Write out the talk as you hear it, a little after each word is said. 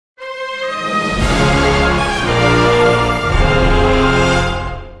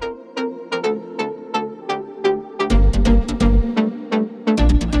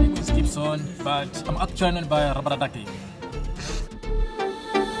joined by ducky.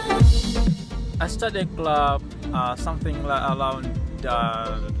 I started club something like around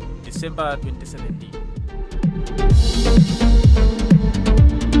December 2017.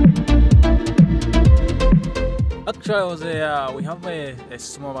 Actually, we have a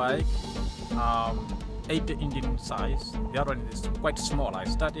small bike, 8-engine size. The other one is quite small. I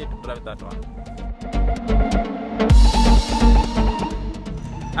started to drive that one.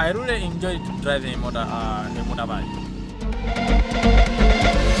 I really enjoyed driving a motorbike.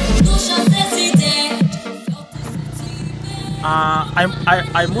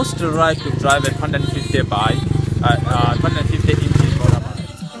 I mostly like to drive a 150 bike, 150-inch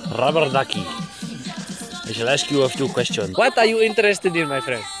motorbike. Rubber ducky. I shall ask you a few questions. What are you interested in, my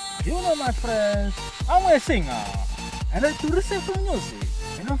friend? You know, my friends, I'm a singer. I like to listen to music,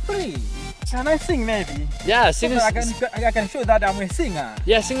 and I'm free. Can I sing maybe? Yeah, sing. I can show that I'm a singer.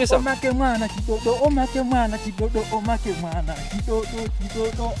 Yeah, sing a song. What do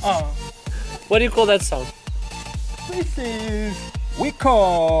you call that song? This is we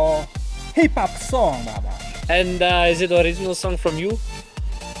call hip-hop song, Baba. And is it original song from you?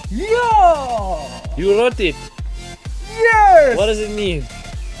 Yeah! You wrote it? Yes! What does it mean?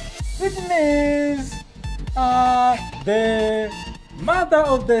 It means the mother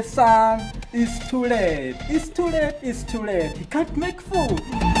of the son is too late. It's too late, it's too late. He can't make food.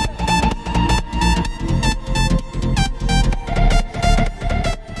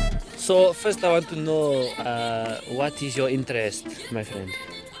 So first I want to know what is your interest, my friend?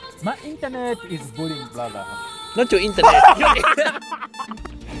 My internet is bullying, brother. Not your internet.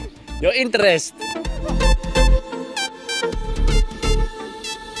 Your interest.